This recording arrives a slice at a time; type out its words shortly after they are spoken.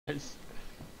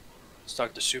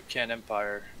Start the soup can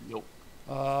empire. Nope.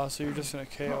 So you're just gonna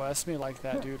KOS me like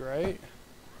that, dude, right?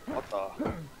 What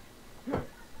the?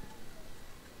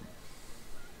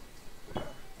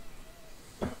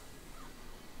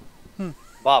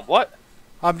 Bob, what?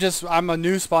 I'm a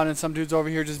new spawn and some dude's over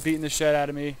here just beating the shit out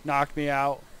of me, knocked me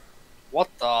out. What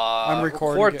the? I'm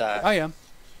recording Record it. that. I am.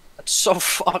 That's so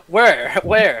fuck. Where?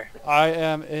 Where? I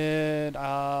am in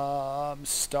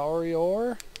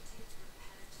Starior.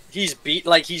 He's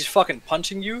he's fucking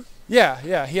punching you.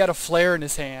 Yeah, he had a flare in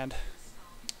his hand.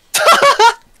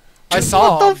 I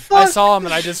saw him. I saw him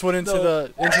and I just went into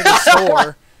the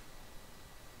store.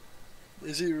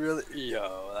 Is he really?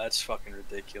 Yo, that's fucking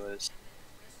ridiculous.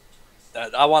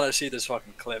 I want to see this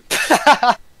fucking clip.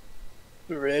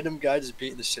 Random guy just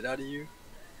beating the shit out of you.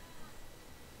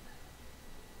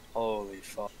 Holy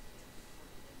fuck.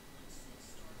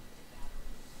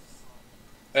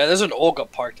 Yeah, there's an Olga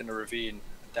parked in the ravine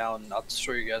down. I'll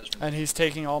show you guys. And he's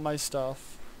taking all my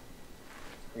stuff.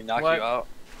 He knock What? you out.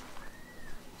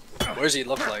 Where does he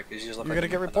look like? Is he just look You're like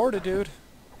gonna get reported, dude.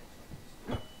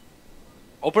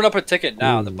 Open up a ticket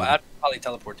now. Ooh. The bot probably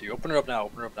teleport to you. Open it up now.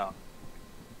 Open it up now.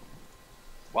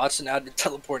 Watson added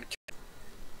teleport.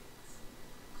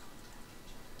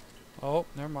 Oh,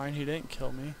 never mind. He didn't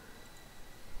kill me.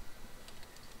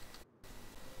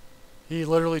 He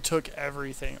literally took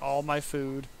everything. All my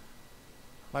food.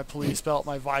 My police belt,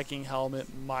 my Viking helmet,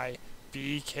 my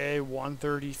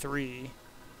BK-133.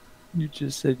 You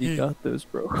just said you got those,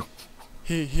 bro.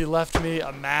 He left me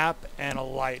a map and a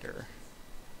lighter.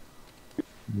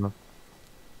 No.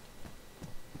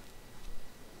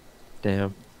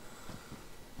 Damn.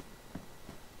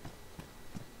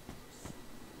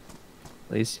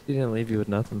 At least he didn't leave you with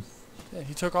nothing. Yeah,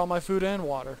 he took all my food and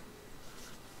water.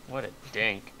 What a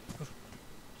dink.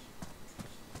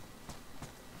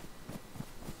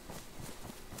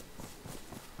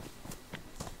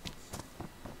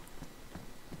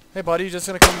 Hey buddy, you just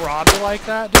gonna come rob me like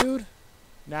that, dude?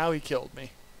 Now he killed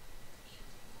me.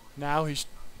 Now he's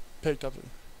picked up.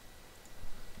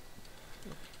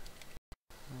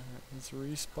 Alright, let's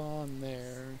respawn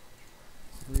there.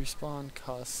 Respawn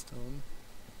custom.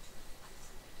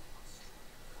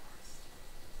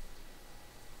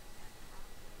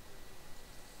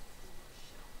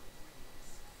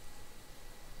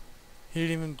 He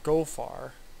didn't even go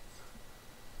far.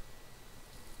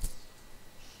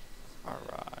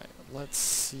 Alright, let's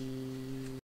see.